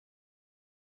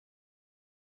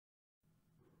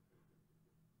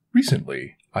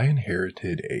Recently, I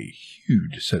inherited a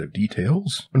huge set of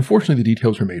details. Unfortunately, the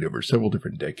details were made over several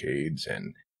different decades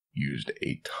and used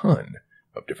a ton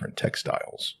of different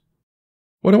textiles.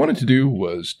 What I wanted to do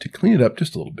was to clean it up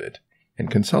just a little bit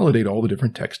and consolidate all the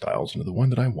different textiles into the one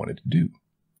that I wanted to do.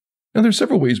 Now, there's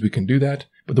several ways we can do that,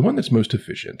 but the one that's most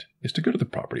efficient is to go to the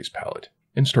Properties palette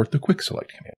and start the QuickSelect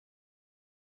command.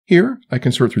 Here, I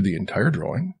can sort through the entire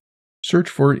drawing, search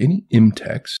for any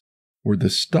text where the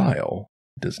style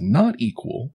does not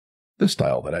equal the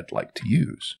style that I'd like to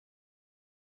use.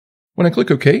 When I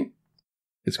click OK,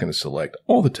 it's going to select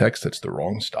all the text that's the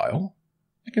wrong style.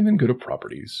 I can then go to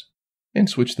Properties and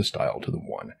switch the style to the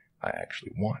one I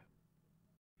actually want.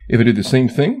 If I do the same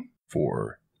thing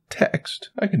for text,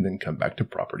 I can then come back to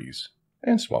Properties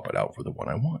and swap it out for the one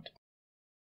I want.